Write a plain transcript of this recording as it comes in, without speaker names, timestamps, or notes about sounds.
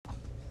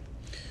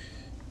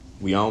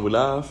We on? We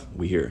live?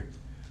 We here.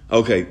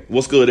 Okay,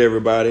 what's good,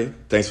 everybody?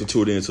 Thanks for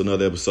tuning in to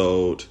another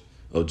episode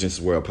of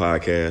Genesis World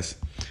Podcast.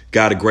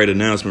 Got a great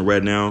announcement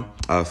right now.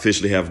 I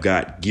officially have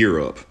got gear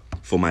up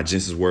for my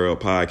Genesis World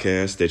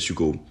Podcast that you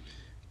go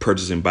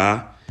purchase and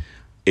buy.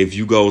 If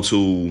you go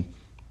to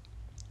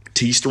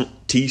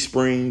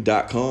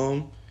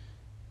teespring.com,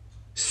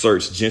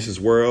 search Genesis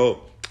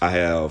World, I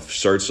have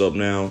shirts up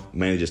now,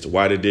 mainly just the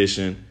white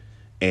edition,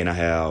 and I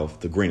have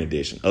the green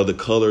edition. Other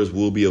colors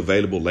will be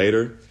available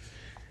later,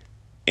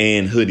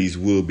 and hoodies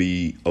will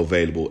be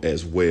available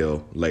as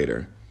well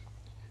later.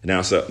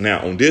 Now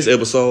on this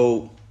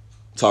episode,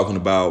 talking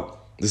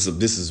about this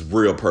is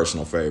real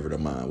personal favorite of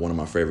mine. One of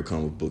my favorite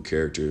comic book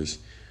characters,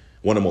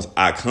 one of the most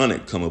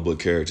iconic comic book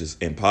characters,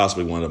 and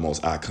possibly one of the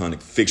most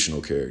iconic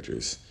fictional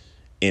characters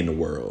in the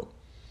world.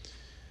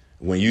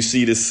 When you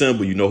see this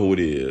symbol, you know who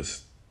it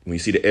is. When you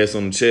see the S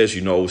on the chest,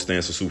 you know it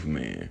stands for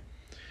Superman.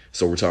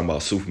 So we're talking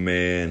about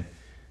Superman.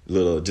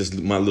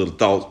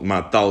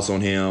 My thoughts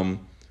on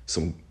him.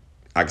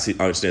 I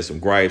understand some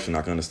gripes, and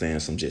I can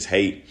understand some just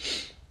hate.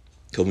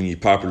 Because when you're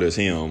popular as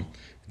him,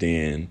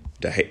 then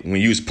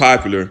when you're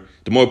popular,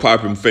 the more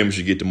popular and famous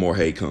you get, the more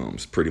hate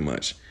comes, pretty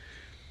much.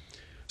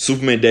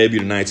 Superman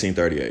debuted in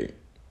 1938.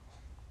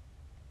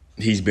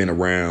 He's been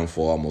around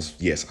for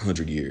almost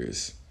 100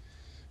 years.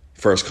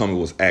 First comic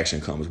was Action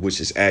Comics, which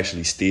is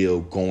actually still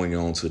going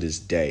on to this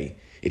day.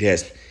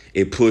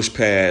 It pushed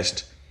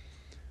past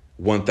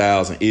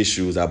 1,000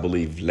 issues, I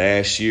believe,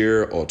 last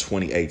year or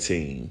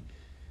 2018,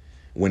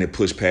 when it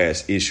pushed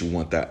past issue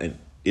 1,000.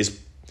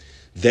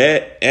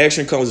 That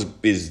Action Comics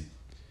is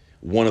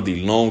one of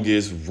the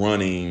longest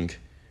running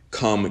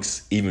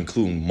comics, even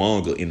including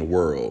manga, in the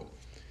world.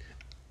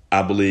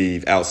 I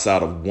believe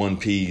outside of One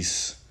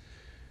Piece,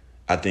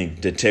 I think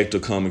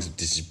Detective Comics,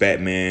 this is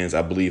Batman's,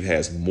 I believe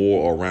has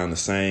more around the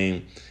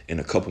same, and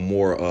a couple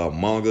more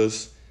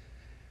mangas.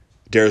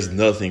 There's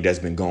nothing that's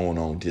been going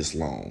on this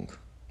long.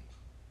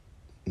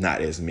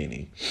 Not as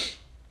many.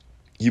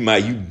 You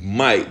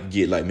might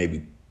get like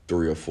maybe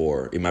 3 or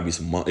 4. It might be it's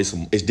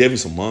definitely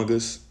some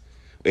mangas.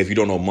 If you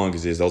don't know what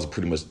mangas is, those are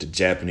pretty much the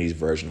Japanese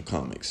version of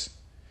comics.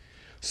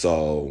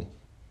 So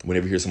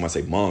whenever you hear somebody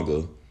say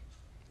manga,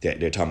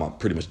 they're talking about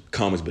pretty much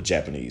comics, but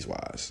Japanese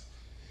wise.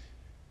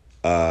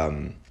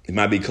 It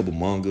might be a couple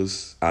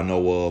mangas I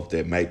know of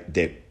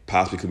that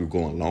possibly could be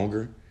going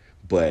longer,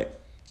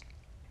 but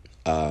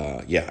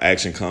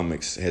Action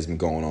Comics has been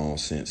going on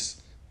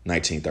since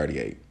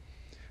 1938.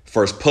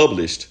 First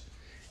published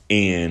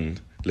in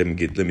let me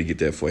get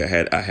that for you. I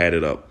had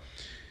it up.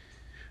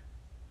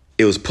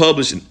 It was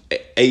published in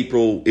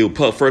April.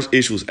 First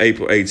issue was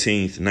April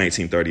 18th,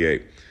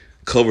 1938.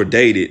 Cover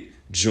dated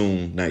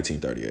June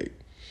 1938.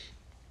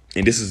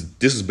 And this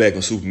is back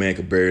when Superman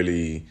could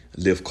barely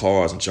lift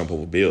cars and jump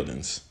over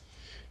buildings.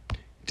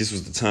 This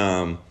was the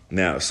time.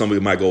 Now,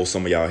 somebody might go over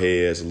some of y'all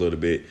heads a little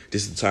bit.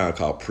 This is the time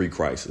called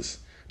pre-crisis.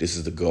 This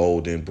is the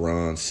golden,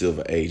 bronze,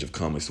 silver age of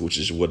comics, which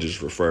is what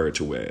is referred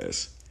to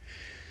as.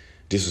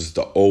 This is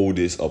the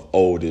oldest of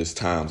oldest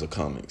times of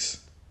comics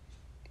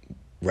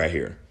right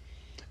here.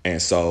 And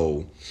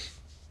so,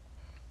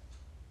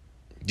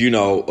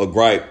 a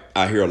gripe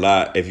I hear a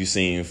lot, if you've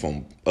seen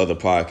from other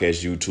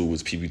podcasts,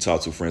 YouTubers, people you talk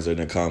to, friends that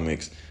are in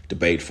comics,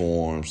 debate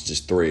forums,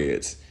 just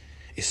threads.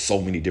 It's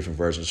so many different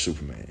versions of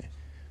Superman.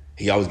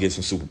 He always gets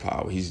some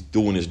superpower. He's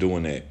doing this,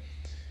 doing that.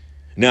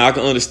 Now, I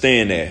can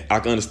understand that. I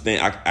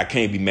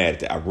can't be mad at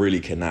that. I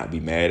really cannot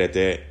be mad at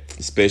that,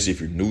 especially if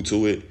you're new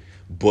to it.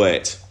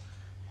 But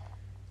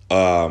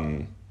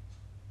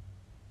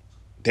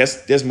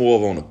that's more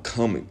of on a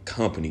comic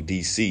company,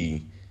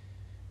 DC.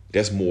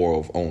 That's more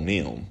of on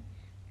them.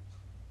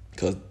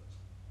 Because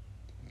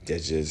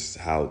that's just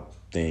how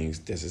things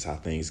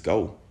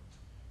go.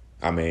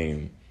 I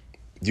mean,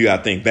 you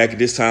gotta think back at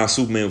this time,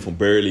 Superman from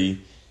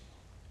barely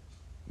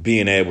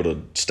being able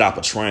to stop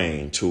a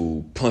train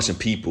to punching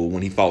people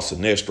when he fought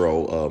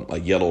Sinestro, a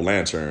Yellow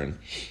Lantern,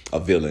 a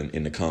villain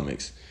in the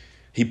comics.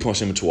 He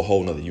punched him into a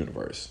whole nother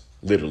universe,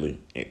 literally,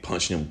 and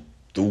punched him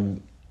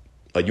through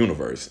a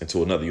universe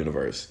into another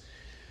universe.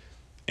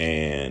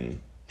 And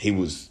he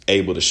was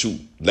able to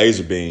shoot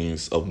laser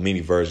beams of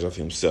many versions of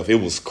himself. It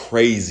was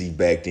crazy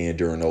back then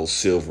during those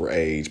Silver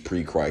Age,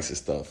 pre-crisis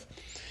stuff.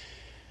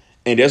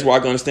 And that's why I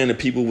can understand the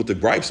people with the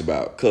gripes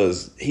about,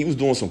 because he was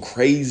doing some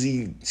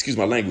crazy, excuse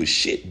my language,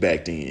 shit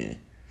back then.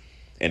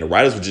 And the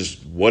writers were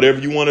just, whatever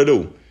you want to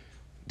do.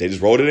 They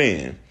just wrote it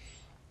in.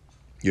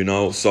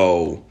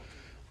 So,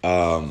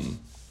 like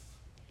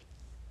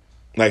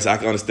I said, I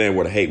can understand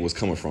where the hate was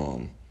coming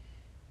from.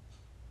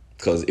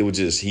 Because it was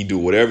just, he just did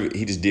whatever.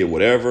 He just did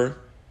whatever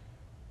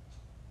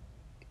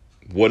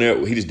he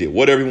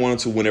wanted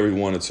to, whenever he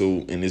wanted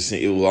to. And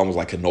it was almost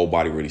like could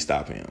nobody really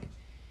stop him.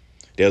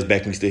 That was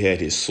back when he still had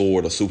his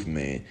sword of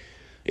Superman.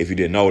 If you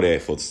didn't know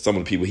that, for some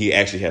of the people, he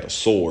actually had a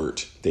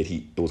sword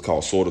it was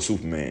called Sword of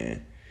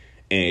Superman.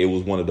 And it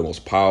was one of the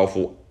most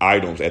powerful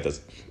items at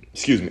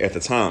the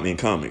time in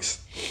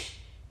comics.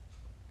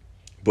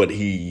 But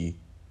he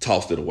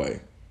tossed it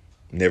away,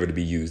 never to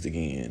be used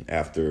again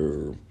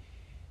after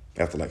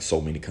after like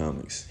so many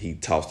comics. He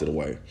tossed it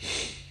away.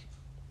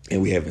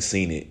 And we haven't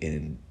seen it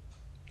in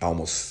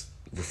almost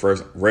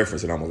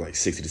reference in almost like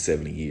 60 to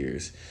 70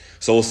 years.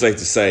 So it's safe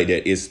to say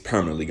that it's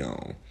permanently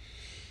gone.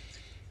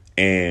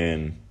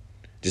 And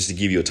just to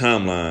give you a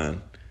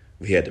timeline,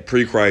 we had the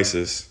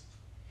pre-crisis,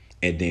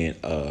 and then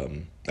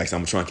like I said,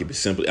 I'm gonna try and keep it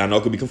simple. I know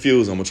it could be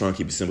confusing. I'm gonna try and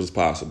keep it simple as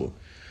possible.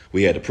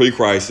 We had the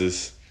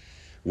pre-crisis,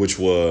 which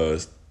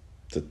was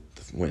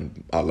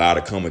when a lot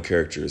of comic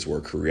characters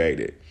were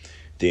created.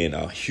 Then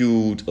a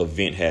huge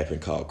event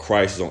happened called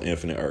Crisis on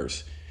Infinite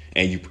Earths.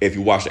 And if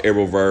you watch the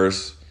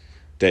Arrowverse,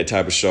 that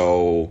type of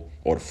show,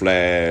 or the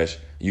Flash,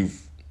 you've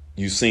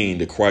seen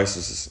the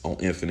Crisis on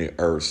Infinite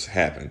Earths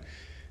happen.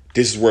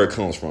 This is where it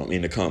comes from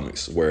in the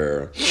comics,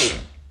 where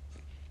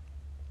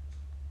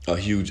a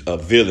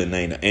villain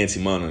named the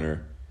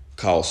Anti-Monitor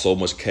caused so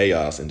much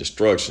chaos and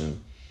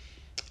destruction,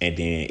 and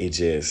then it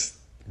just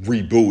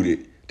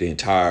rebooted the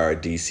entire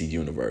DC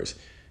universe.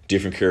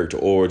 Different character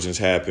origins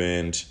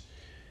happened,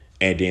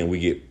 and then we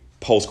get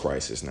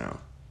post-crisis now.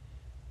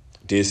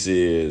 This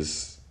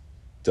is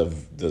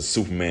the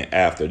Superman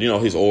after.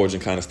 His origin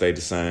kind of stayed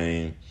the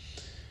same.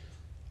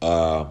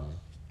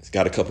 He's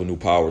got a couple new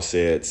power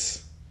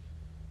sets,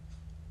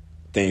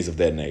 things of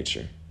that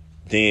nature.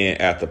 Then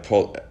after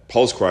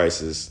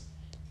post-crisis,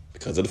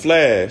 because of the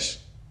Flash,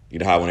 you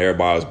know how when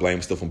everybody was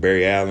blaming stuff on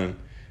Barry Allen,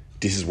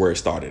 this is where it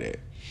started at.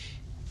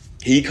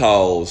 He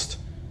caused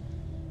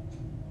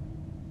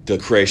the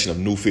creation of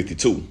New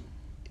 52.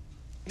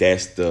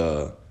 That's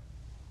the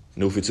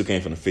New 52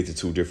 came from the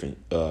 52 different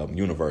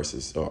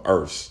universes or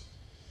Earths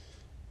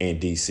in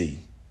DC.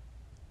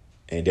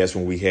 And that's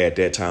when we had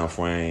that time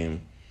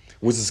frame,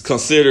 which is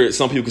considered,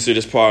 some people consider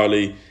this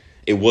partly,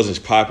 it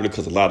wasn't popular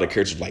because a lot of the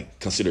characters were like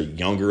considered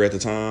younger at the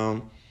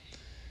time.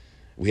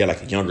 We had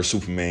like a younger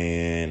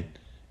Superman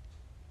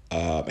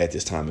at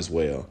this time as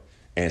well.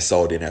 And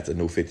so then after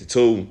New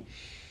 52,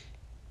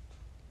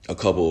 a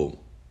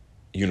couple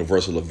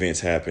universal events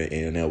happened,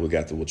 and now we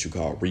got to what you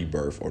call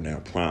Rebirth, or now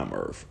Prime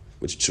Earth,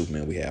 which is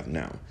Superman we have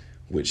now,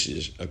 which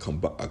is a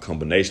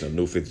combination of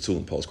New 52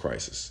 and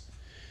post-crisis.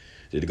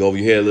 Did it go over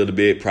your head a little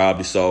bit?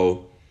 Probably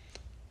so.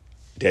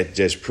 That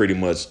just pretty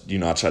much,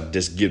 I try to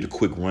just give the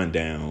quick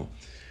rundown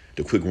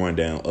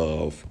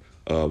of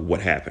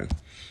what happened.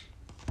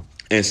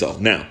 And so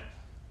now,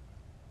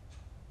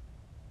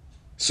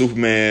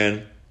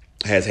 Superman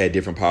has had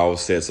different power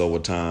sets over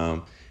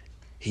time.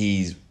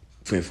 He's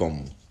went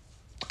from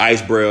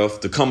ice breath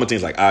to common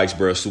things like ice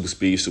breath, super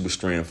speed, super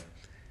strength,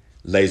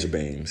 laser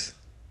beams.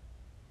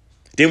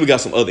 Then we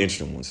got some other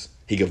interesting ones.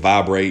 He can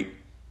vibrate.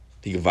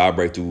 He can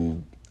vibrate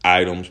through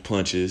items,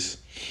 punches.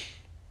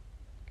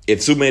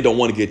 If Superman don't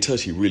want to get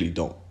touched, he really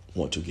don't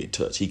want to get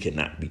touched. He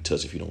cannot be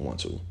touched if he don't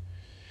want to.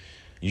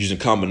 Using a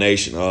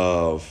combination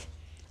of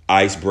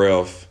ice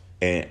breath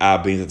and eye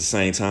beams at the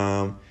same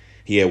time.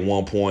 He at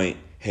one point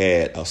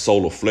had a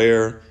solar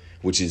flare,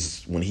 which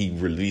is when he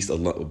pretty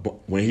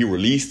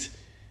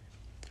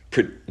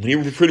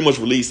much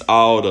released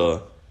all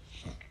the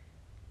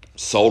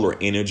solar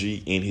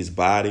energy in his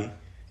body.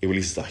 It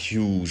releases a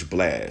huge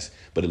blast,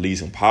 but it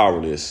leaves him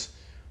powerless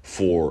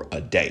for a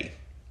day.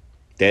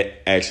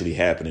 That actually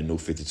happened in New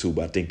 52,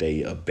 but I think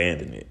they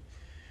abandoned it.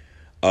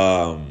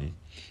 And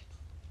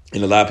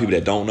a lot of people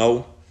that don't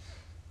know,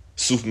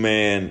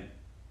 Superman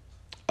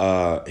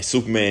got his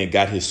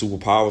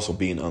superpowers from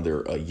being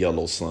under a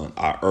yellow sun.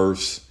 Our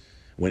Earths,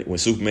 when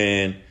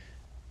Superman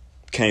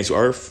came to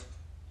Earth,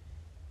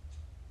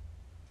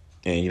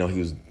 and he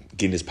was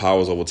getting his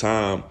powers over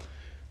time,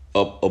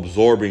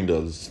 absorbing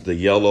the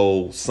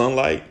yellow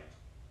sunlight.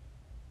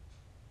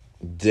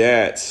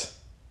 That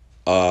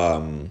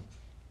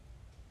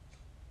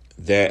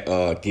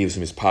gives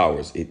him his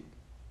powers.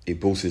 It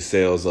boosts his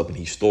cells up and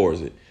he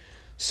stores it.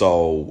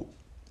 So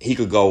he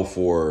could go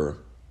for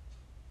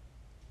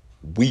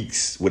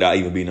weeks without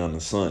even being under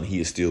the sun.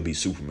 He'd still be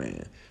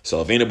Superman.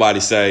 So if anybody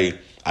say,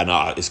 I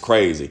know it's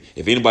crazy.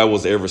 If anybody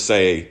was to ever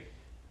say,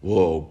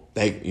 well,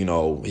 he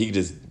could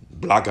just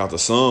block out the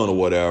sun or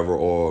whatever,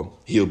 or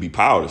he'll be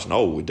powerless.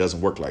 No, it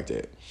doesn't work like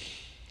that.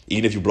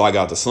 Even if you block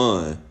out the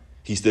sun,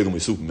 he's still gonna be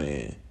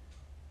Superman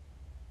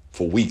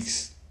for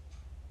weeks.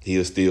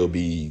 He'll still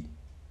be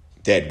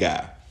that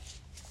guy.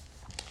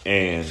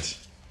 And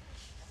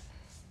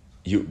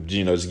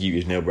just give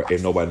you,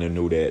 if nobody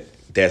knew that,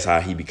 that's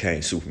how he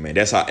became Superman.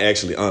 That's how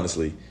actually,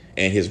 honestly,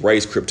 and his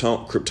race,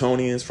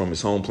 Kryptonians from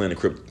his home planet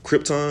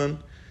Krypton,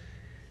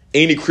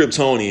 any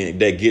Kryptonian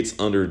that gets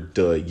under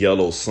the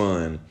yellow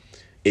sun,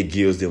 it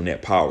gives them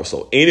that power.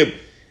 So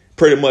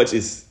pretty much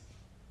he's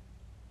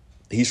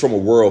from a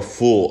world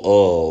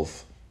full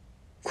of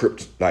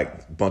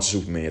like a bunch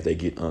of Superman if they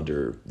get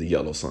under the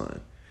yellow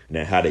sun.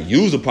 Now, how they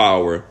use the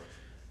power,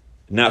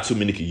 not too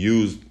many can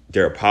use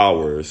their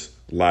powers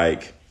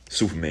like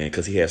Superman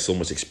because he has so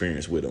much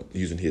experience with them,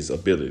 using his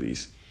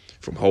abilities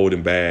from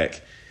holding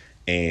back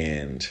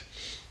and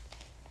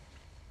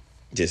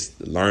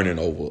just learning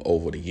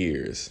over the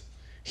years.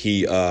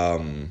 He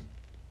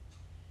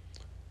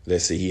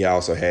he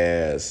also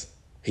has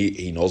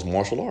he knows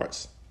martial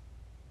arts.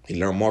 He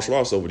learned martial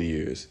arts over the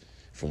years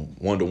from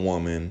Wonder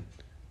Woman,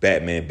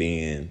 Batman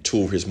being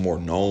two of his more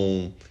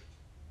known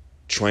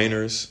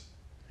trainers,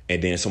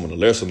 and then some of the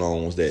lesser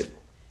known ones that,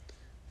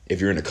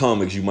 if you're in the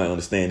comics, you might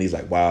understand. He's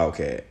like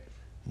Wildcat,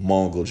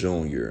 Mongol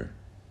Jr.,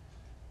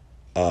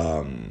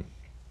 and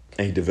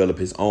he developed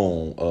his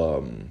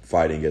own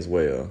fighting as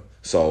well.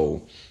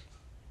 So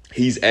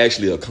he's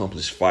actually an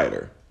accomplished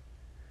fighter.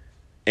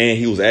 And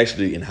he was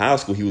actually, in high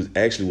school, he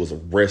was a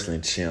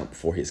wrestling champ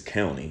for his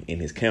county,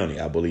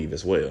 I believe,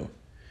 as well.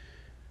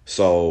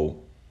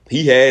 So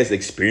he has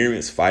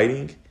experience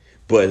fighting,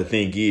 but the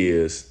thing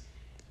is,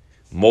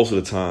 most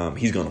of the time,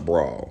 he's going to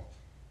brawl.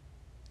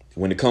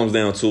 When it comes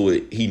down to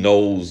it, he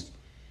knows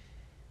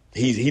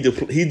he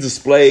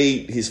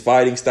displayed his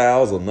fighting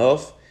styles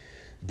enough,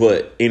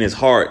 but in his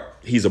heart,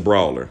 he's a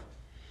brawler.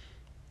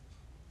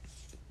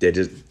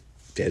 That's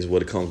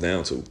what it comes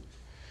down to.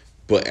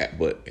 But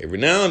every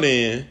now and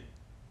then,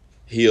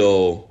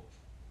 he'll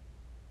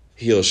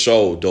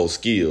show those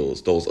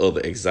skills, those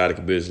other exotic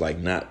abilities, like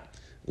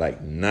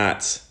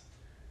not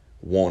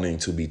wanting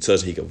to be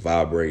touched. He could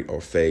vibrate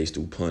or phase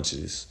through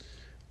punches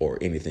or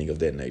anything of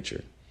that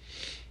nature.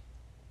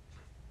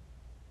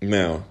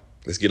 Now,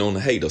 let's get on the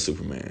hate of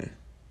Superman.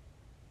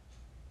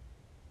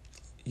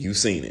 You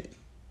seen it.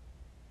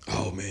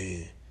 Oh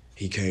man,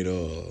 he can't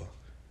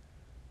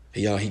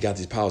he got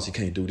these powers, he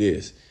can't do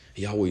this.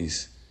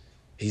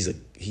 He's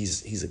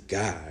a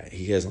guy.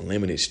 He has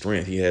unlimited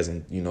strength. He has,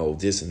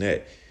 this and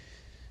that.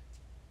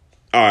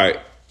 All right,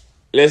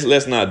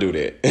 let's not do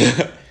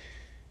that.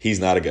 He's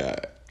not a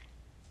god.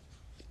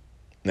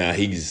 Now,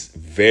 he's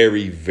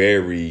very,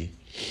 very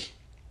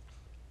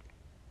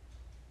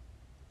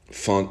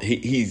fun.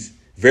 He's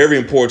very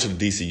important to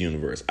the DC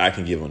universe. I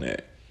can give him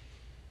that.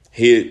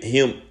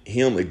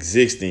 Him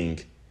existing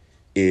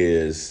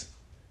is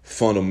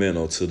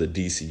fundamental to the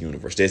DC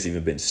universe. That's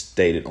even been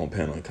stated on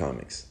Panel and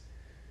Comics.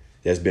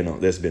 That's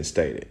been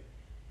stated.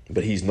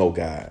 But he's no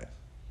god.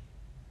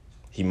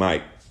 He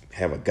might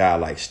have a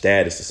god-like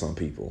status to some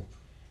people,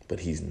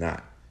 but he's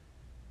not.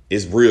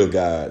 It's real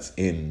gods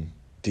in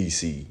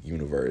DC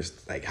universe,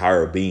 like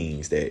higher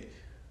beings that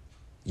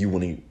you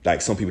wouldn't,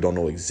 like, some people don't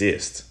know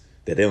exist,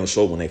 that they don't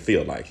show when they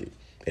feel like it,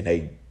 and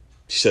they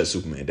shut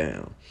Superman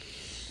down.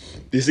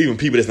 There's even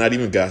people that's not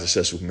even gods that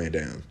shut Superman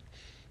down.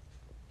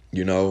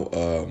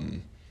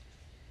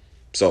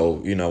 So,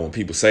 when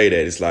people say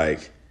that, it's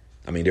like,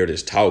 they're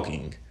just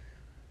talking,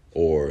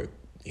 or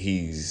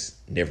he's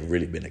never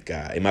really been a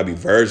guy. It might be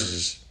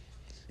versions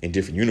in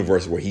different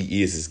universes where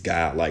he is this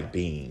god-like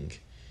being,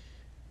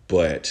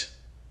 but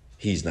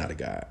he's not a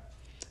god.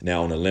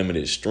 Now, on a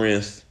limited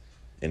strength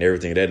and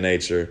everything of that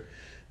nature,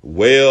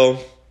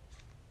 well,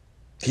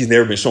 he's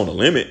never been shown a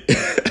limit.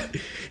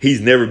 He's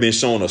never been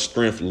shown a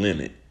strength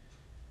limit.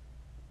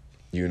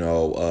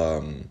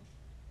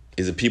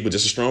 Is it people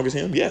just as strong as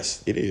him?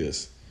 Yes, it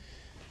is.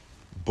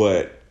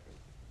 But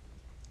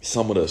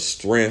some of the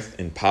strength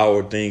and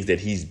power things that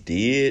he's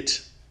did,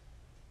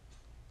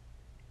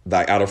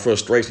 like out of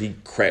frustration, he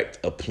cracked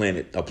a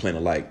planet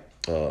like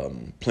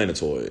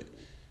planetoid,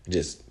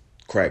 just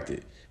cracked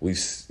it.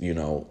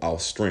 Our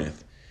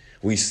strength.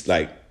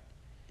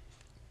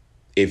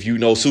 If you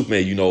know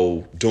Superman, you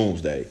know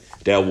Doomsday.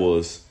 That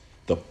was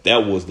the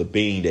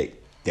being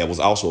that was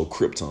also a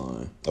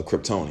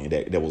Kryptonian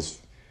that was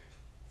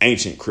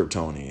ancient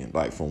Kryptonian,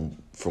 like from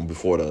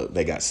before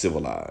they got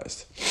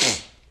civilized.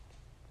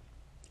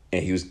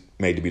 And he was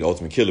made to be the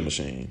ultimate killing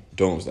machine,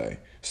 Doomsday.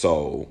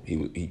 So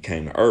he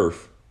came to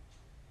Earth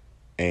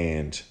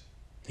and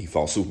he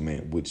fought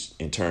Superman, which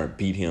in turn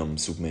beat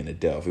Superman to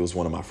death. It was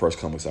one of my first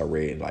comics I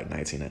read in like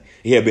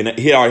 1990.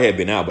 He already had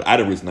been out, but I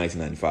didn't reach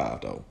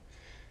 1995 though.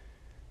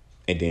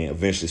 And then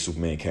eventually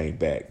Superman came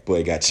back, but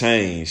it got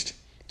changed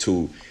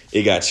to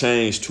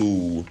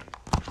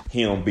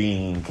him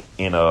being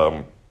in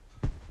a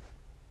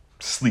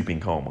sleeping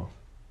coma.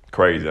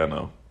 Crazy, I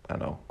know.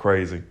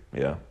 Crazy,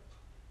 yeah.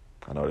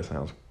 I know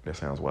that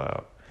sounds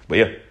wild. But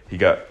yeah,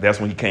 that's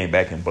when he came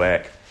back in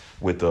black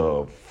with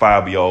the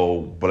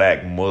 5-year-old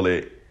black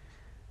mullet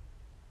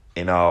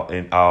and all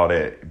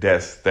that.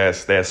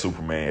 That's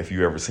Superman. If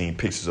you ever seen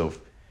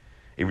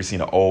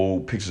the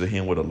old pictures of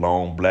him with a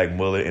long black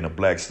mullet and a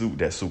black suit,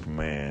 that's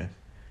Superman.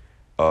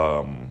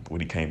 When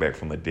he came back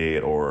from the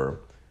dead or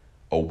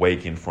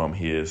awakened from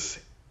his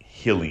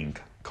healing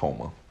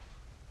coma.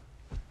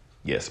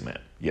 Yes, man.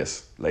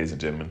 Yes, ladies and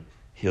gentlemen,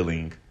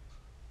 healing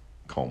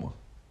coma.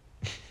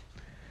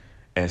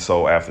 And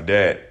so after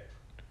that,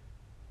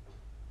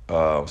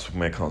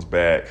 Superman comes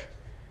back.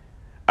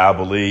 I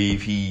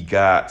believe he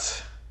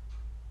got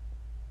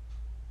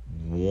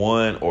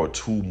one or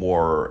two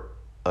more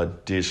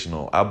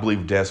additional. I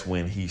believe that's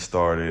when he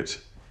started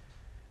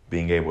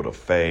being able to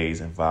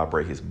phase and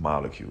vibrate his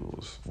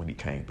molecules when he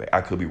came back.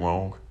 I could be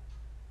wrong,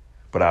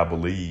 but I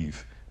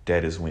believe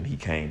that is when he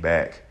came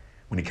back.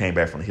 When he came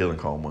back from the healing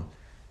coma,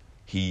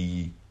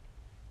 he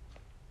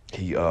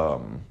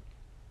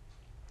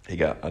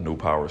got a new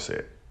power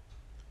set.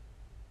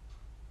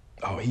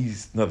 Oh,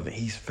 he's another thing.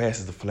 He's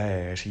fast as the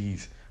Flash.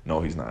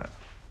 No, he's not.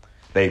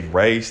 They've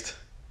raced,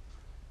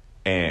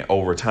 and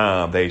over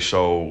time they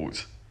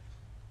showed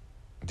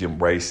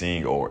them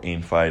racing or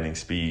infighting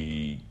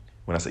speed.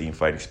 When I say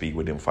infighting speed,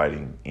 with them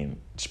fighting in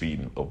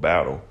speed of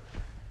battle,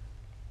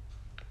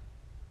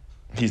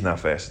 he's not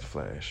fast as the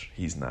Flash.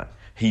 He's not.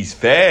 He's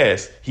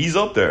fast. He's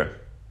up there.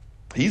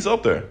 He's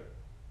up there.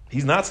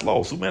 He's not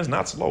slow. Superman's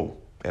not slow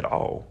at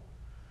all.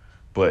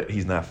 But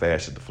he's not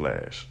fast as the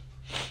Flash.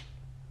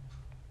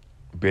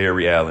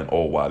 Barry Allen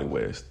or Wally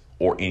West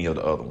or any of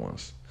the other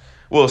ones.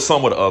 Well,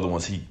 some of the other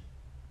ones he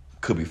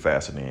could be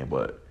faster than,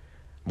 but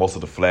most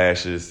of the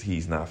Flashes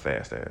he's not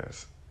fast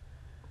as.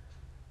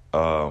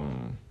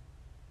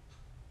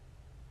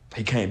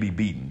 He can't be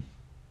beaten.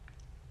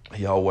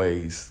 He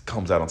always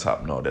comes out on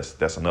top. No,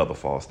 that's another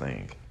false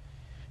thing.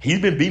 He's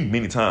been beaten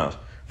many times.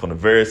 From the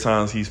various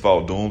times he's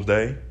fought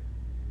Doomsday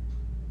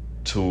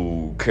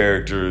to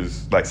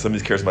characters, like some of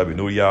these characters might be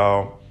new to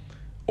y'all.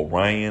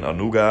 Orion, a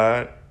new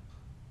god,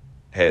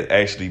 has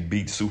actually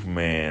beat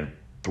Superman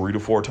 3 to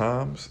 4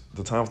 times,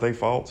 the times they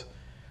fought,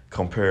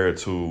 compared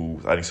to,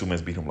 I think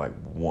Superman's beat him like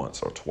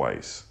once or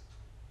twice.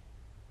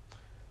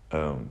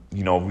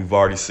 We've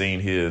already seen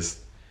his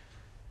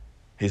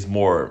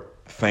more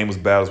famous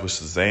battles with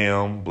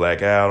Shazam,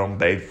 Black Adam.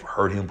 They've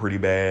hurt him pretty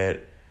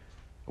bad.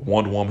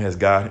 Wonder Woman has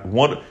got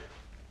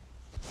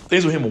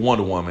things with him and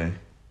Wonder Woman.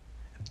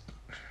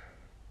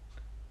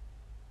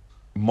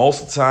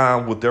 Most of the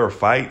time with their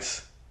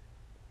fights,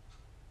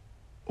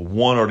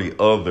 one or the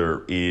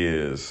other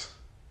is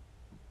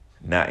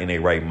not in their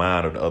right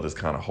mind, or the other's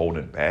kind of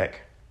holding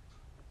back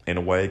in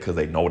a way because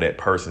they know that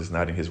person's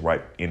not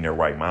in their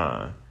right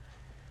mind.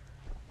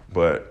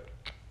 But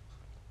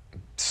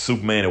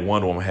Superman and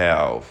Wonder Woman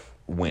have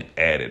went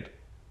at it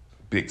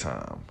big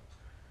time.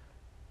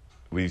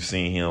 We've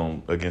seen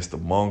him against the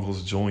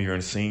Mongols, Junior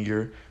and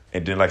Senior.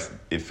 And then,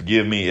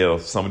 forgive me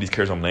if some of these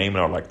characters I'm naming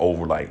are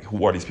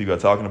who are these people I'm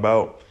talking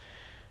about?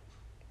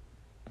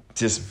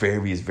 Just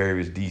various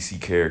DC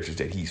characters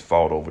that he's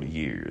fought over the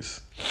years.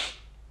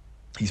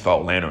 He's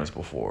fought Lanterns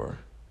before.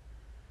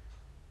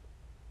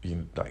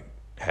 Like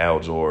Hal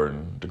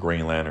Jordan, the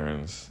Green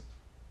Lanterns,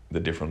 the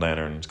different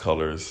Lanterns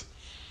colors.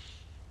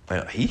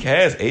 He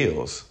has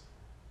L's.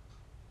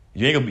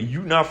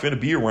 You're not finna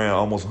be around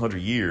almost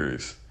 100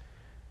 years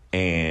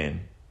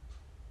and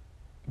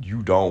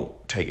you don't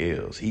take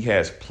L's. He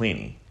has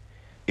plenty.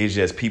 It's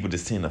just people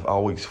just tend to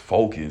always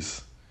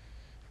focus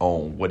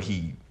on which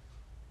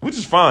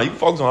is fine. You can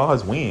focus on all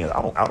his wins.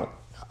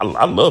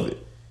 I love it.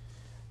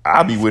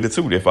 I'd be with it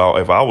too. If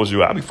I was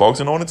you, I'd be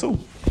focusing on it too.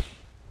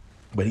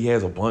 But he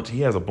has a bunch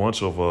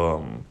of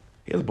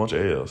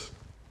L's.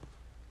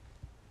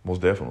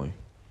 Most definitely.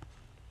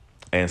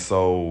 And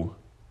so,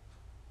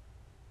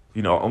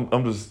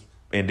 I'm just,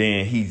 and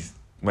then he's,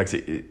 like I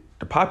said,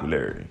 the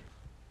popularity.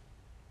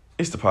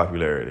 It's the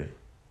popularity.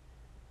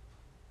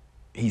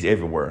 He's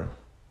everywhere.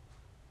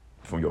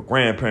 From your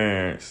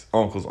grandparents,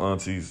 uncles,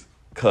 aunties,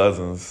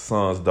 cousins,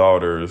 sons,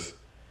 daughters,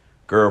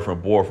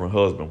 girlfriend, boyfriend,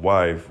 husband,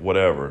 wife,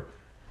 whatever.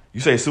 You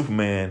say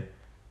Superman,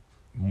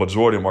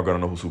 majority of them are going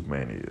to know who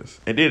Superman is.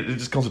 And then it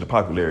just comes with the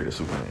popularity of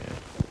Superman.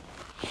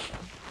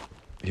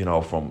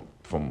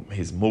 From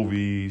his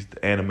movies,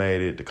 the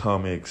animated, the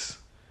comics,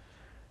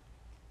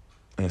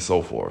 and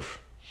so forth.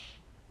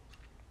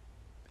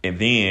 And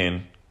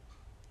then,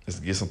 let's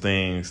get some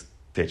things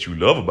that you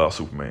love about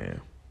Superman.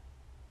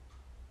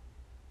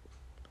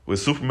 With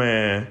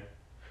Superman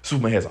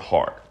has a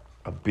heart,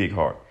 a big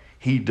heart.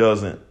 He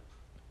does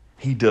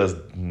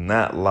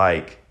not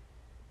like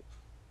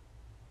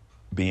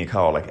being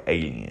called like an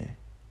alien.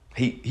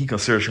 He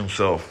considers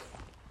himself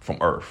from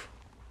Earth.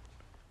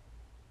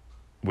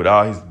 With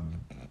all his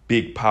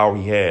big power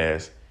he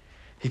has,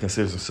 he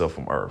considers himself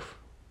from Earth.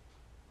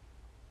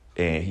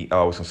 And he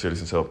always considers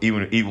himself,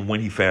 even when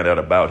he found out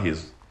about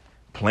his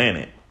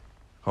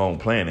home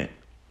planet,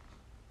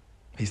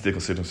 he still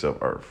considered himself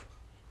Earth.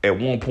 At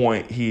one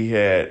point, he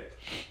had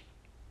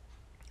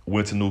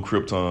went to New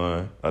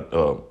Krypton.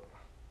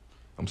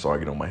 I'm sorry,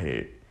 get on my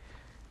head.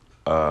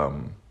 A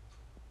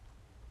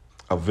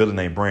villain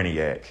named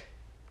Brainiac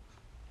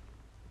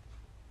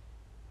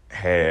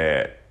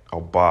had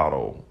a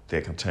bottle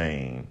that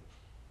contained,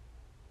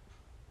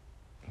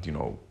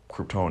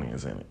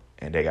 Kryptonians in it.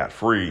 And they got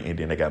free, and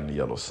then they got in the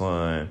yellow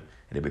sun, and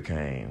they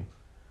became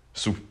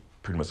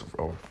pretty much a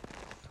bunch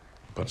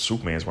of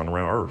Supermans running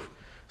around Earth.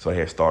 So they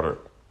had started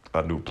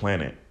a new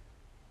planet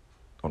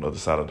on the other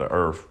side of the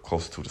Earth,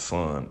 closer to the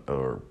sun,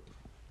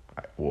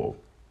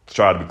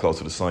 try to be close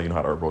to the sun. You know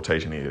how the Earth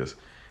rotation is.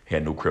 He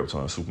had New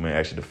Krypton. Superman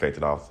actually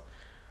deflected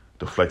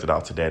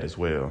out to that as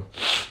well.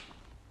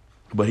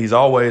 But he's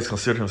always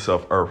considered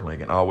himself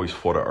Earthling and always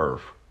for the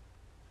Earth.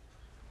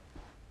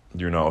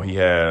 He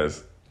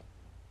has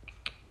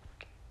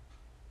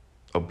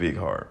a big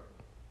heart.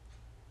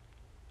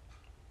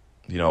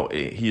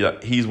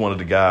 He's one of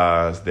the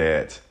guys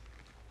that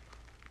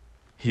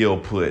he'll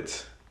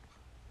put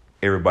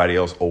everybody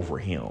else over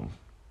him.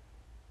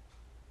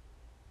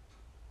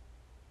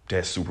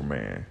 That's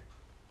Superman.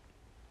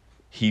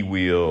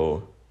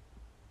 He'll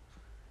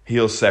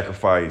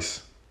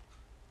sacrifice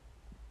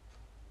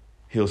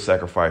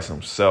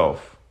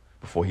himself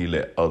before he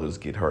let others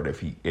get hurt if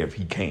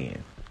he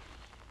can.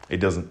 It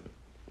doesn't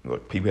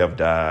look. People have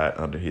died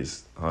under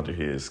his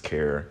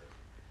care.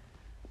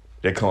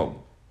 They come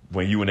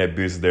when you in that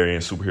business there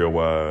in superhero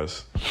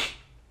wise.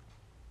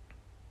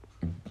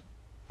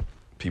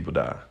 People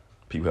die.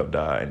 People have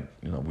died,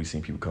 and we've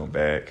seen people come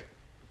back.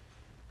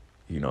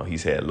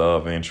 He's had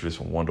love interest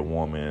from Wonder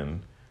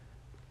Woman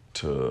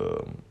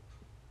to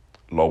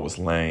Lois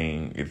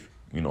Lane. If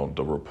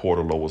the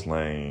reporter Lois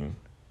Lane,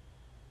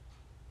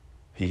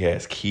 he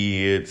has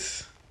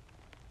kids.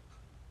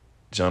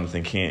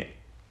 Jonathan Kent,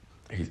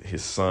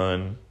 his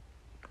son,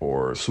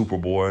 or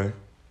Superboy.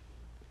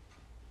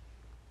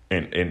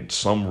 And in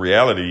some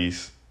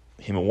realities,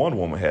 him and Wonder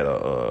Woman had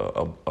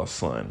a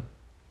son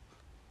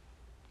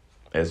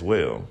as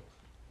well.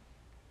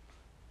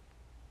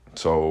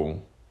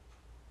 So,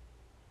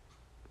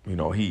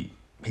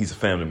 he's a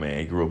family man.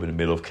 He grew up in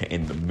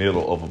the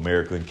middle of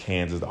America, in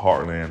Kansas, the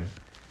heartland.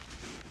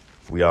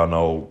 We all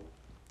know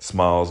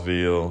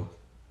Smallsville,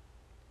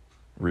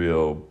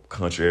 real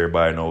country.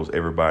 Everybody knows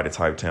everybody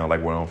type town,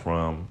 like where I'm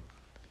from.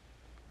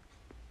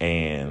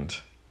 And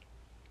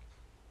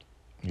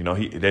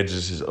that's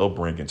just his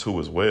upbringing too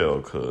as well.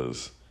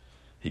 Because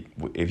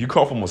if you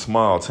come from a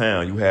small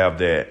town, you have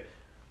that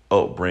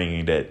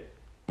upbringing that.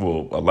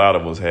 Well, a lot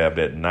of us have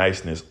that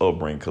niceness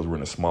upbringing because we're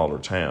in a smaller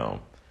town.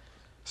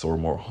 So we're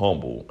more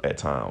humble at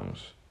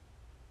times,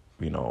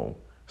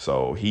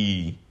 So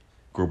he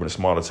grew up in a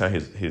smaller town.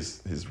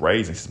 His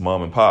raising, his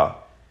mom and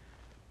pop,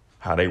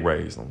 how they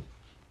raised him.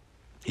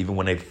 Even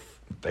when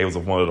they was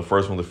one of the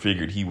first ones that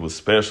figured he was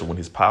special with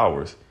his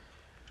powers,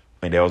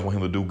 and they always want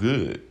him to do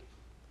good.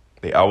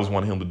 They always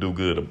want him to do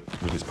good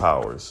with his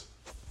powers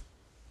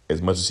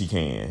as much as he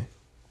can.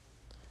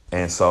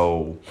 And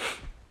so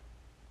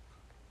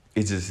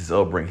it's just his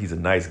upbringing. He's a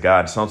nice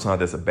guy. Sometimes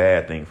that's a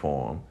bad thing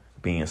for him,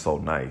 being so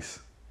nice.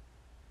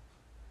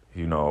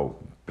 One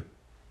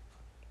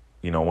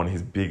of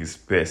his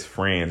best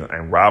friends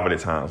and rival at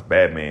times,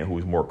 Batman, who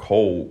is more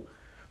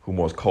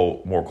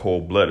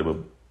cold-blooded, but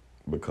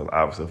because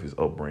obviously of his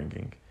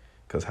upbringing,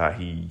 because how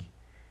he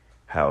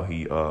saw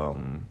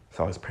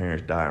his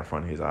parents die in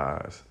front of his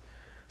eyes.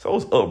 So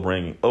it's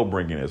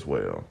upbringing as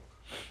well.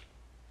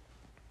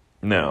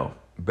 Now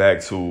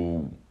back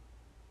to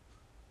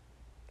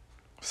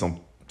some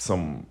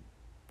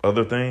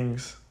other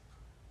things.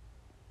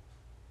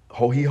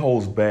 He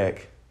holds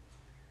back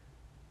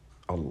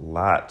a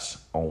lot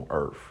on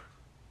Earth,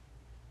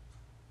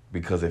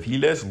 because if he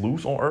lets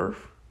loose on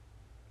Earth,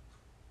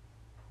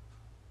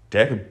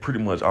 that could pretty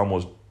much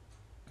almost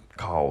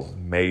cause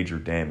major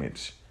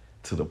damage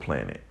to the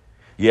planet.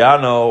 Yeah,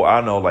 I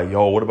know. Like,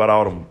 what about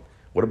all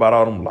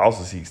them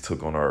losses he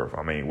took on Earth?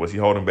 I mean, was he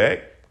holding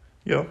back?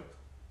 Yeah,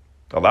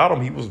 a lot of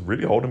them he was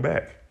really holding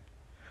back.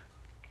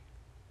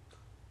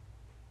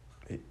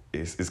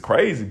 It's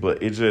crazy,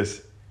 but it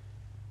just,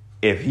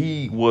 if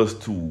he was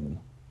to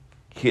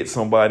hit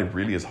somebody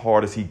really as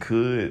hard as he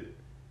could,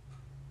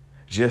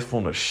 just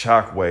from the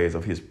shockwaves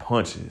of his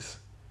punches,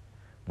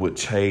 would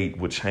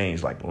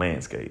change like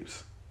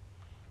landscapes.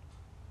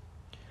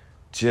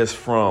 Just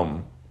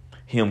from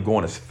him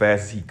going as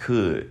fast as he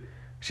could,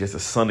 just a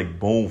sonic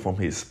boom from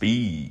his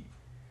speed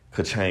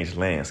could change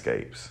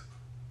landscapes.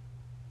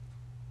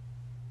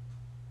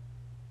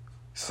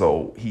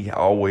 So he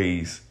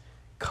always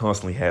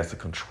constantly has to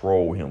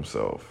control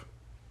himself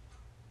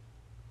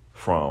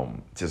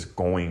from just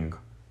going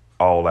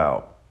all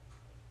out,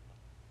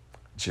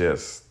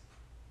 just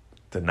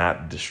to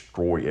not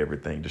destroy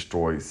everything,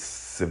 destroy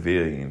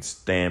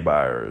civilians,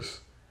 standbyers,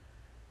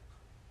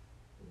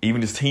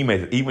 even his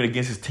teammates, even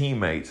against his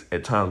teammates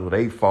at times where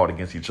they fought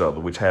against each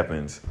other, which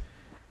happens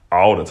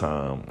all the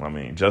time. I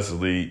mean, Justice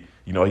League,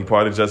 he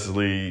part of Justice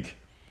League,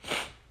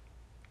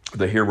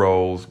 the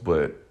heroes,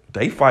 but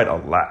they fight a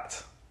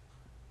lot.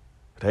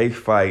 They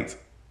fight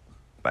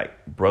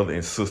like brother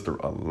and sister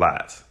a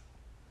lot.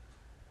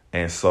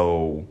 And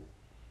so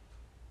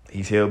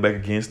he's held back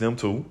against them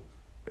too,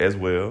 as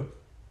well.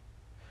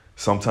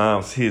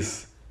 Sometimes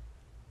his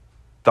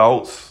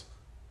thoughts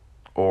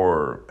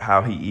or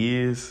how he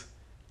is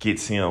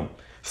gets him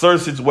certain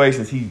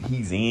situations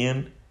he's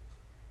in.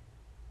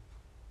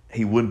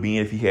 He wouldn't be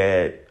in if he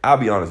had, I'll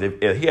be honest,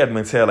 if he had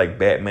mentality like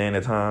Batman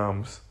at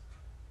times,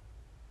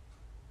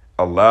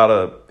 a lot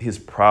of his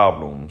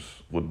problems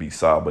would be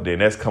solved. But then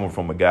that's coming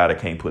from a guy that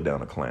can't put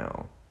down a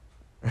clown.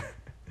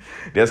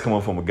 That's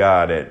coming from a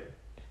guy that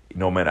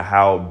no matter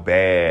how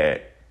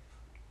bad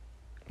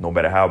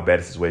the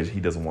situation, he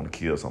doesn't want to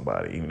kill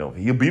somebody. Even though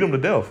he'll beat him to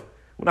death.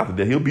 Well, not to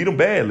death. He'll beat him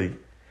badly,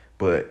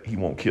 but he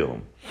won't kill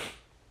him.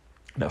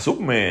 Now,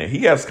 Superman,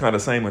 he has kind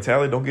of the same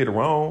mentality. Don't get it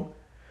wrong,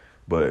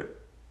 but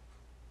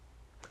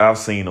I've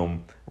seen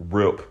him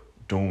rip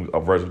a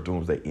version of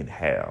Doomsday in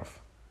half.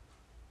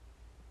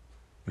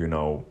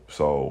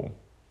 So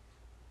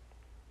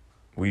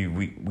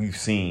we've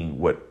seen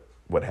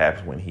what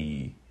happens when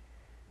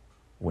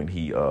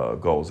he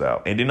goes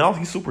out, and then also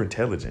he's super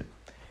intelligent.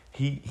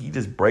 He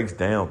just breaks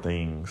down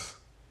things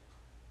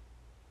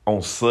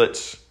on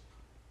such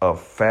a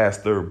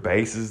faster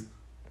basis.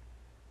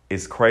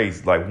 It's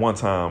crazy. Like one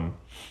time,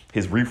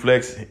 his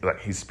reflex,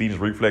 like his speed, his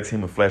reflex,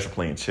 him and Flash are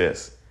playing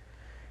chess.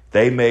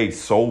 They made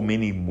so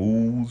many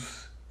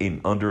moves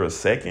in under a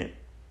second.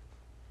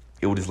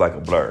 It was just like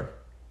a blur.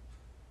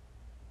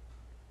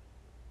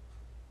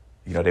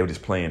 You know, they were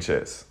just playing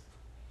chess.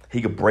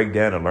 He could break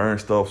down and learn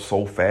stuff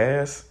so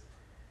fast.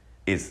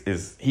 He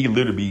could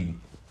literally be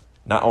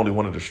not only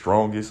one of the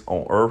strongest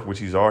on Earth, which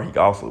he's are, he could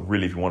also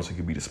really, if he wants to, he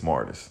could be the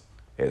smartest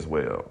as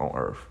well on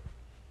Earth.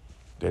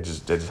 That's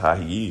just how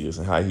he is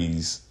and how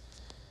he's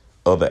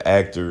other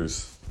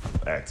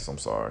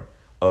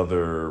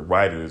other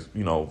writers,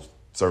 you know,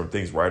 certain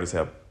things writers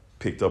have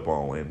picked up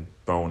on and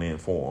thrown in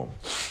for him.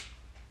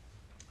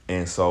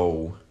 And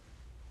so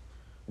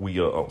we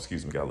got a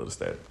little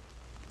static.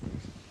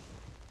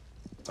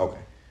 Okay.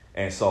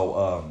 And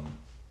so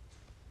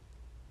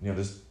you know,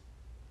 this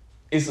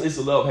it's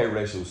a love-hate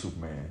relationship with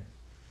Superman.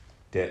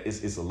 That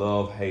it's a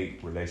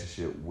love-hate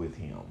relationship with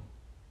him.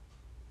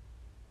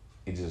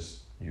 It just,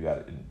 you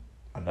got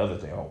another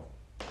thing.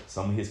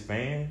 Some of his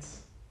fans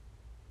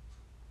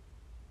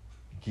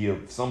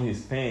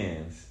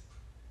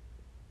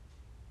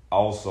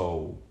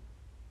also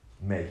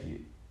make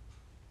it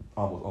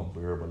almost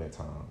unbearable at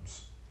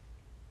times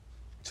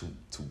to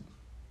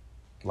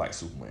like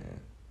Superman.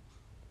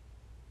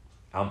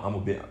 I'm a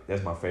bit,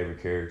 that's my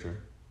favorite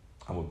character.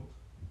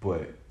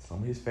 But some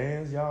of his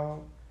fans,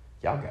 y'all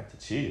got to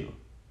chill.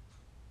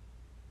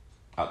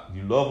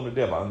 You love him to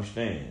death, I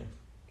understand,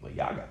 but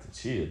y'all got to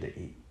chill.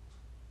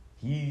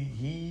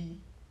 He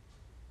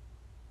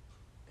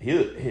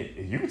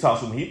if you can talk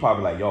to him, he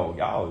probably like, yo,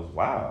 y'all is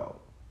wild,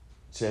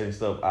 sharing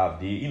stuff I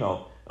did. You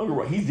know,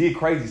 he did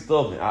crazy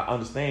stuff, and I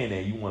understand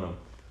that you want to,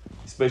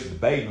 especially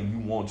debating him, you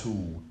want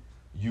to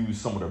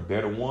use some of the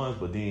better ones,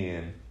 but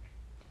then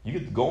you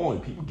get to go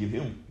on.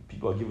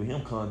 People are giving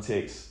him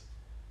context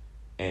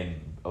and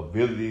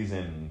abilities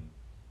and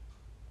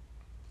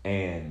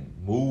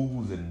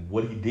moves and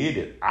what he did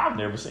that I've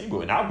never seen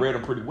before. And I've read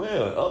him pretty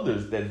well.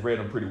 Others that read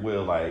him pretty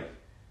well, like,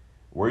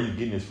 where are you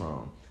getting this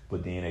from?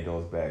 But then it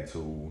goes back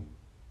to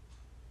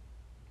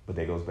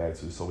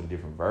so many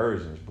different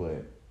versions.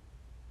 But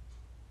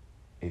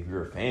if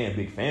you're a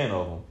big fan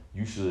of him,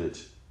 you should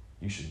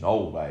know,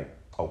 like,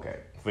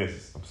 okay, for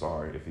instance, I'm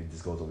sorry if it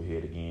just goes over here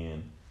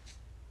again.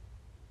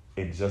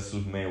 And Just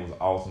Superman was an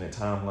alternate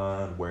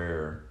timeline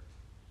where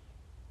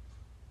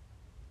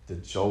the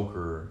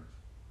Joker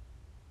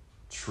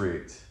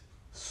tricked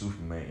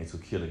Superman into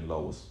killing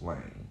Lois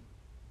Lane.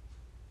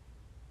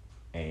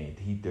 And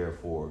he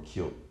therefore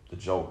killed the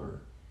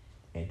Joker.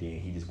 And then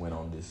he just went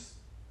on this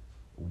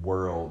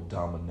world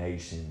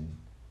domination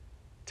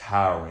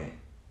tyrant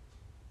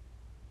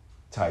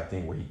type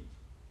thing where he,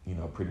 you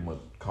know, pretty much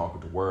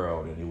conquered the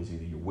world, and it was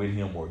either you're with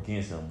him or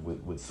against him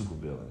with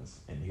supervillains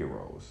and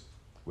heroes.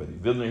 Whether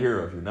you're villain or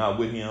hero, if you're not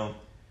with him,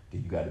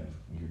 then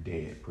you're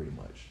dead pretty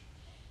much.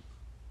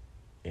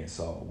 And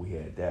so we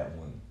had that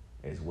one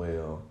as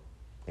well.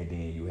 And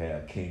then you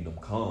have Kingdom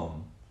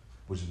Come,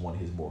 which is one of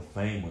his more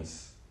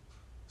famous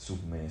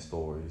Superman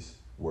stories,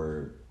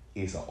 where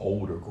it's an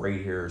older,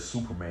 gray-haired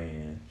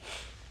Superman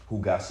who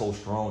got so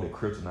strong that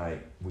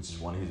Kryptonite, which is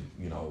one of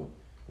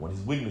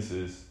his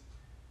weaknesses,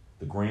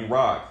 the Green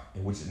Rock,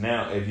 and which is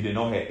now, if you didn't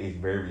know, it's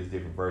various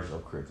different versions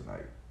of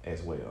Kryptonite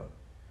as well.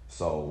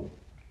 So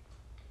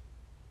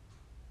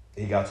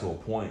it got to a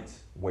point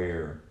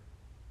where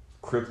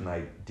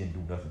Kryptonite didn't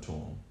do nothing to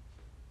him.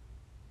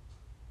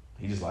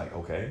 He just like,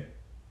 okay,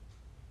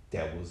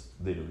 that was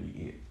literally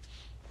it.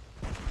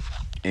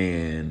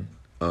 And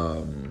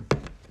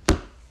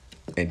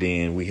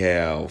then we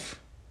have,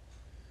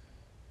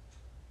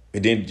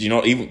 and then, you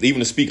know, even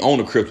to speak on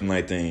the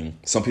Kryptonite thing,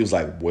 some people's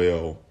like,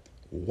 well,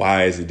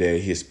 why is it that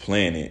his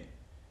planet,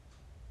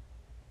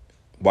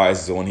 why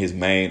is it on his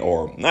main,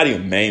 or not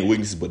even main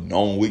weaknesses, but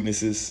known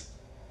weaknesses,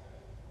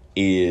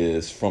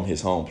 is from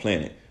his home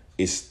planet?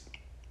 It's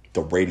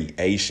the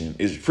radiation.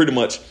 It's the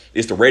radiation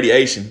it's the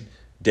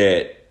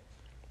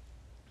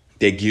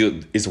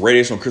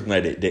radiation on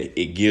Kryptonite that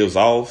it gives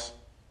off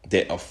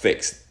that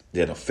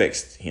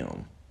affects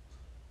him.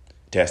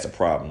 That's the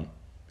problem.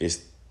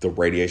 It's the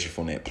radiation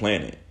from that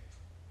planet.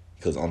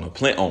 Because on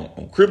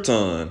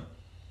Krypton,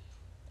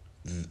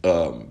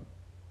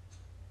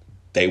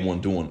 they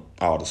weren't doing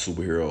all the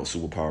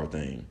superpower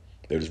thing.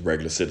 They're just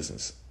regular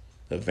citizens,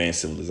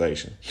 advanced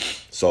civilization.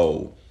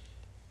 So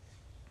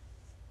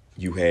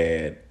you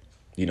had,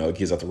 you know, it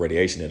gives out the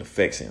radiation that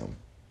affects him,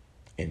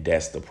 and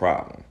that's the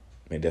problem.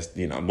 And that's,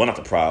 you know, well, not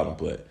the problem,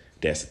 but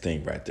that's the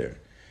thing right there.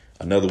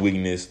 Another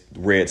weakness: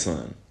 red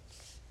sun.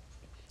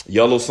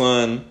 Yellow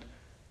sun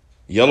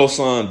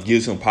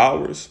gives him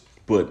powers,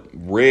 but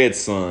red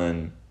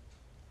sun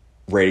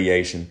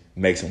radiation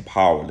makes him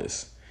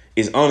powerless.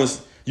 It's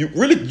honest. You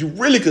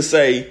really could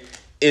say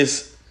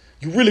it's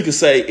more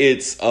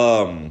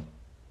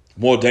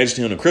dangerous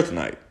to him than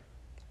kryptonite.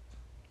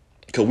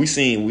 Because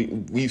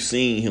we've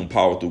seen him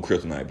power through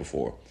kryptonite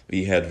before.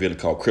 He had a villain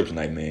called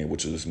Kryptonite Man,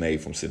 which was made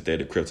from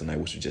synthetic kryptonite,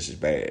 which was just as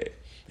bad,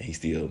 and he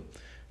still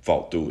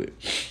fought through it.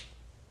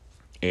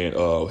 And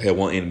had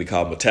one enemy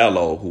called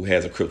Metallo, who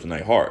has a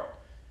kryptonite heart.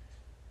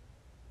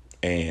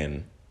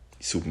 and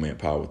Superman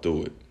powered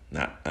through it.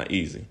 Not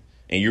easy.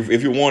 And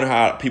if you're wondering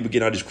how people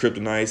get out these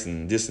kryptonites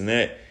and this and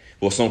that,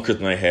 well, some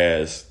kryptonite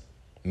has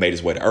made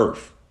its way to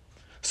Earth.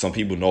 Some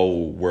people know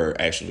where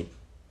actually,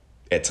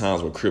 at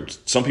times where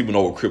some people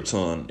know where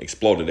Krypton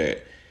exploded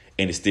at,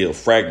 and it's still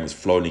fragments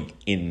floating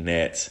in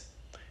that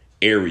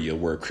area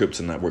where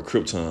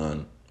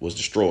Krypton was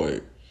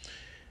destroyed.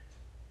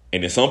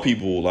 And then some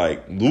people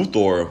like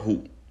Luthor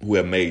who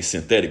have made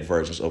synthetic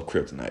versions of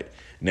kryptonite.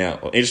 Now,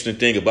 an interesting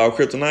thing about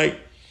kryptonite,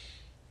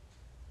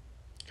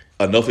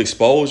 enough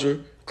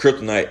exposure,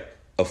 kryptonite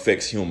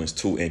affects humans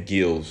too and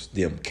gives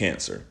them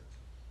cancer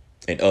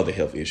and other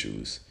health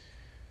issues.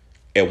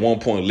 At one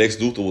point, Lex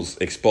Luthor was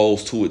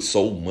exposed to it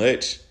so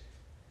much,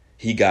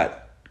 he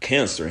got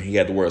cancer and he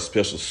had to wear a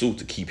special suit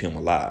to keep him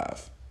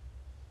alive.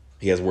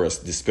 He has to wear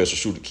this special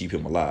suit to keep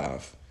him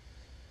alive.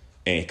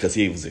 And because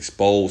he was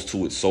exposed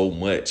to it so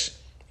much,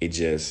 he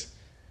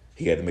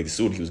had to make the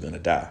suit, he was going to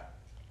die.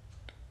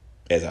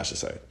 As I should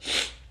say.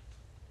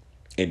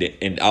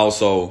 And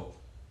also,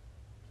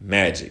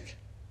 magic.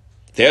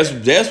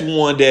 That's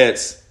one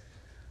that's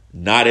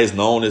not as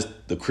known as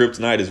the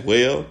kryptonite as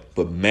well,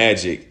 but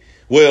magic.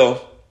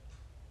 Well,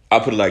 I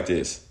put it like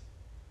this.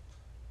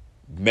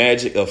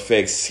 Magic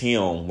affects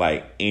him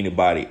like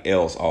anybody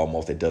else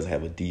almost that doesn't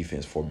have a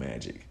defense for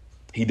magic.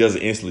 He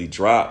doesn't instantly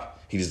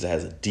drop. He just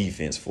has a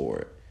defense for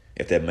it,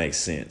 if that makes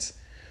sense.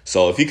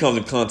 So if he comes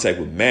in contact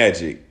with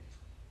magic,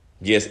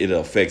 yes, it'll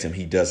affect him.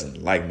 He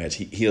doesn't like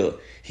magic. He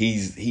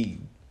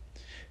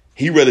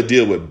rather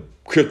deal with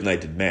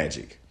kryptonite than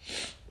magic.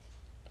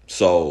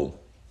 So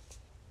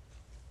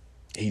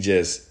he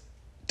just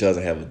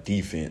doesn't have a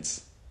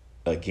defense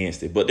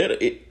against it. But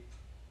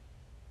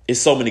it's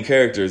so many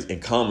characters in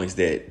comics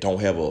that don't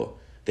have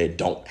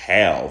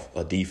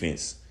a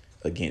defense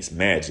against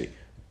magic,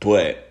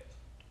 but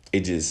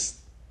it just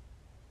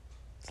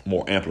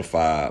more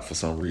amplified for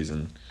some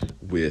reason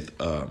with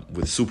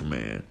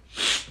Superman.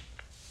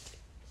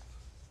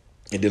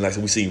 And then, like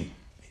we see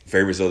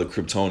various other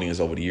Kryptonians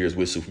over the years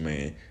with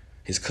Superman.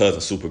 His cousin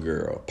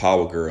Supergirl,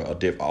 Power Girl,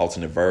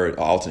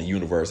 alternate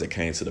universe that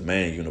came to the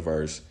main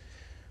universe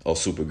of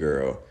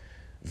Supergirl.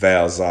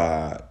 Val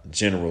Zod,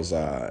 General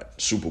Zod,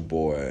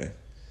 Superboy,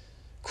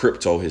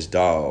 Krypto, his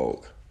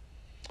dog,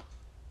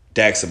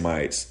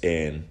 Daxamites.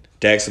 And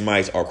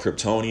Daxamites are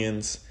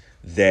Kryptonians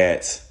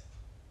that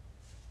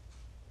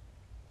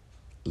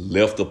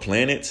left the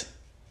planet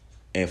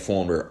and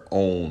formed their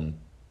own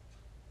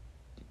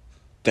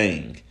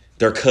thing.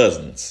 They're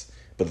cousins.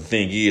 But the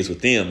thing is, with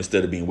them,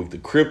 instead of being weak to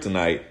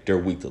kryptonite, they're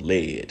weak to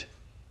lead.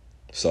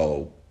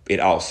 So it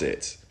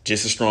offsets.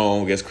 Just as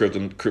strong as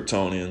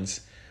Kryptonians.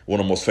 One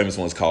of the most famous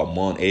ones called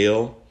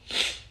Mon-El.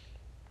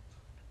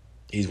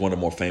 He's one of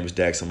the more famous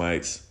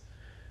Daxamites.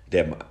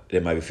 That might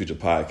be a future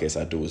podcast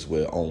I do as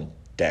well on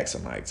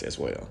Daxamites as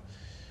well.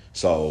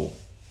 So,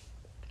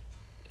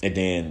 and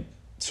then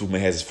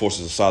Superman has his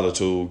Forces of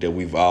Solitude that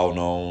we've all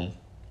known,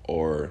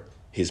 or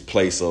his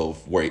place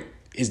of where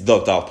his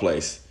ducked off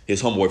place,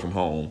 his home away from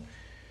home.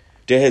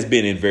 That has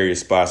been in various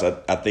spots.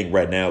 I think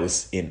right now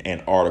it's in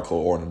Antarctica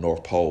or in the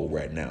North Pole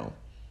right now.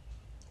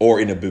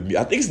 Or in the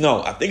I think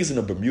it's in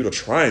the Bermuda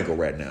Triangle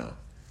right now.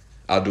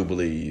 I do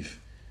believe.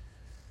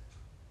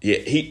 Yeah,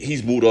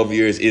 he's moved over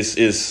years. He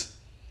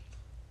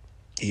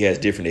has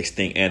different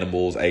extinct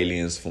animals,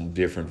 aliens from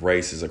different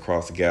races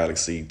across the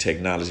galaxy,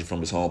 technology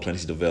from his home planet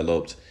he's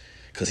developed.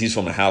 Because he's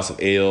from the House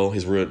of El.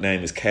 His real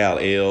name is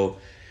Kal-El.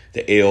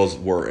 The Els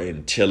were an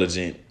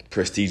intelligent,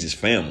 prestigious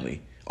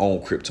family on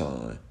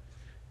Krypton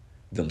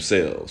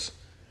themselves.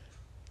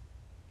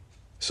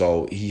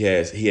 So he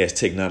has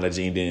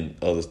technology, and then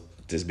others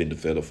that's been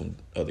developed from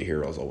other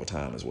heroes over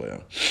time as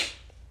well.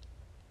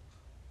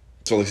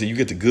 So like I said, you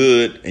get the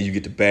good and you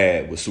get the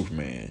bad with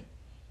Superman.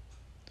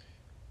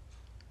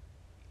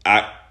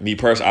 I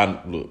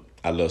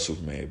love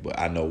Superman, but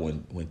I know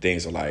when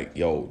things are like,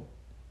 yo,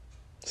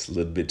 it's a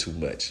little bit too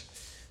much.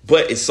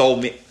 But it's so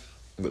many.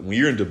 When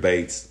you're in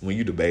debates, when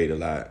you debate a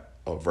lot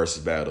or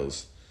versus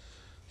battles,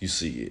 you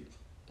see it.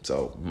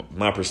 So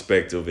my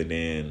perspective, and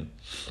then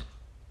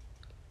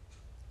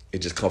it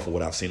just comes from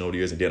what I've seen over the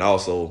years, and then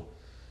also,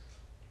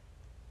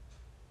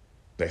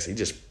 like I say,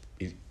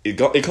 it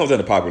comes down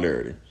to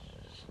popularity.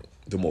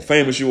 The more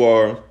famous you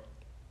are,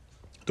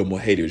 the more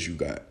haters you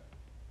got.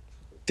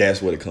 That's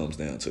what it comes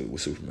down to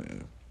with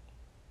Superman.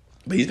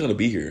 But he's gonna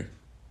be here.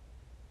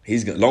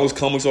 Long as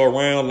comics are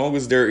around, long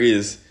as there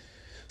is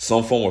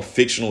some form of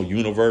fictional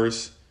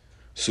universe,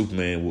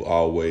 Superman will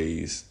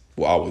always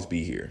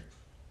be here.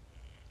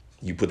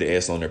 You put the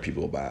S on there,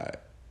 people will buy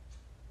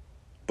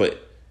it.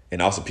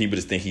 And also people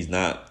just think he's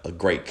not a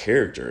great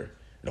character.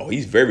 No,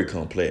 he's very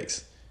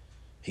complex.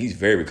 He's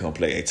very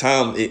complex. At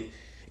times,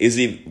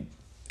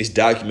 it's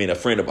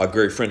documented. A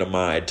great friend of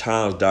mine at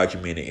times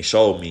documented and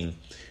showed me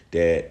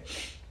that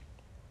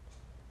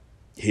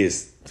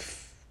his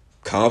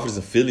confidence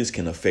and feelings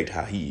can affect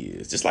how he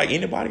is, just like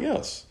anybody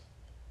else.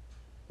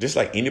 Just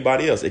like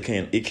anybody else, it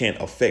can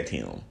affect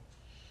him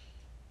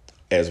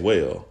as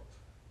well.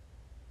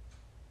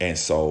 And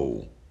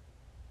so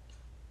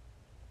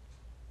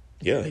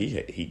Yeah,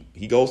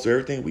 he goes through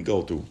everything we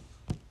go through.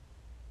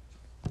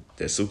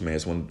 That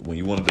Superman's when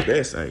you wanted the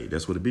best, hey,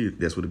 that's what it be.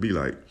 That's what it be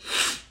like.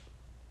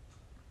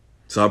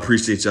 So I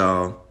appreciate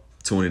y'all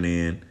tuning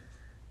in.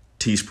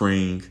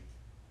 Teespring.com,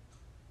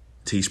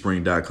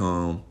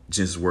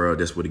 Jensen's World.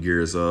 That's where the gear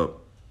is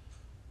up.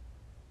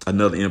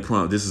 Another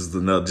impromptu. This is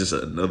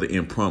another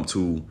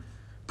impromptu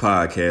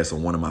podcast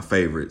on one of my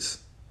favorites,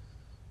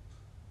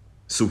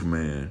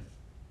 Superman.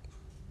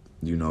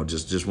 You know,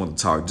 just want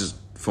to talk, just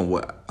from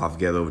what I've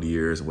gathered over the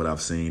years and what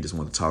I've seen, just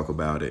want to talk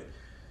about it.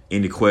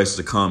 Any questions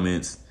or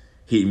comments,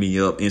 hit me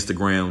up.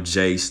 Instagram,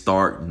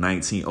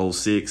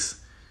 JStark1906.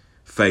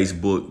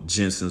 Facebook,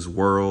 Jensen's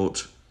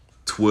World.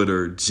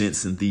 Twitter,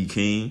 Jensen the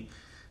King.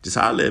 Just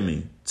holler at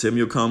me. Tell me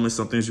your comments,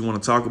 some things you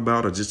want to talk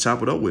about, or just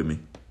chop it up with me.